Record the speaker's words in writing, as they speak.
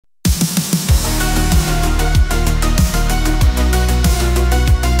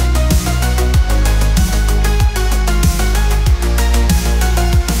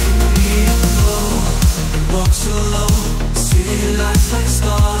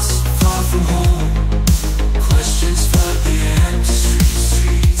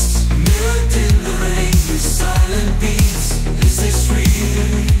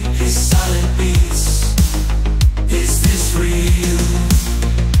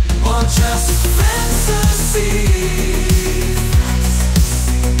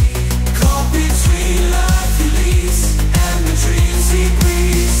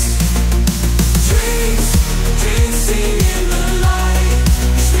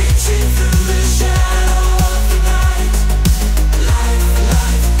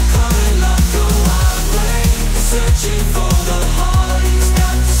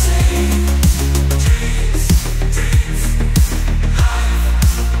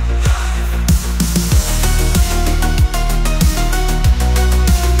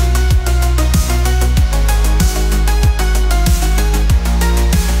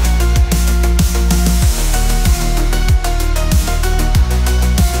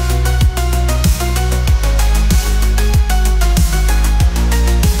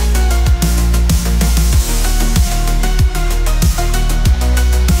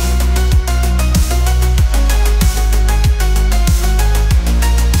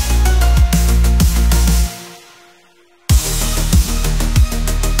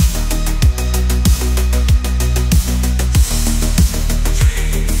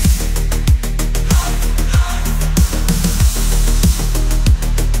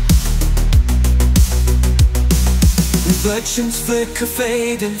Reflections flicker,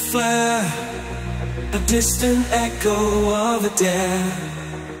 fade and flare, a distant echo of a dare.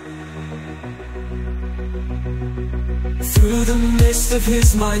 Through the mist of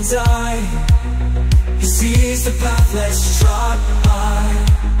his mind's eye, he sees the path less trod by.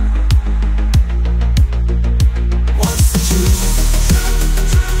 What's the truth?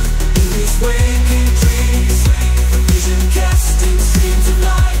 In these waking dreams, vision casting streams of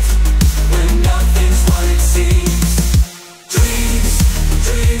light, when nothing's what it seems. Dreams,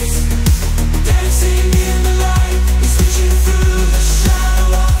 dreams, dancing in the light, switching through the shadow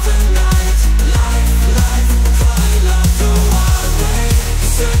of the night. Life, life, crying like a wild wave,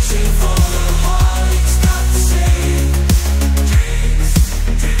 searching for the heart it's got to say. Dreams,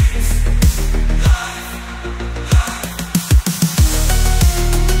 dreams, life, life.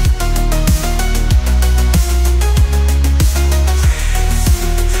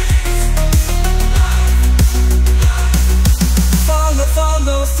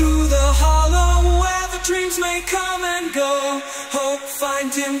 Follow through the hollow where the dreams may come and go. Hope,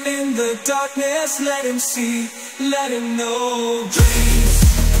 find him in the darkness, let him see, let him know. Dreams,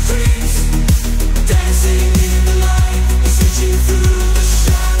 dreams, dancing in the light, switching through the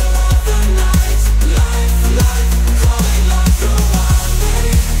shadow of the night. Life, life, calling like a wild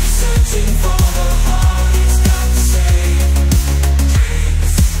wave, searching for the heart it's got to say.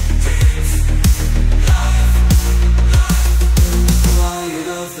 Dreams, dreams, life, life. Quiet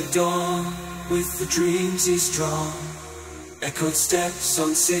of the dawn, with the dreams he's drawn, echoed steps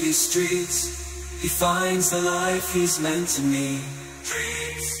on city streets, he finds the life he's meant to meet.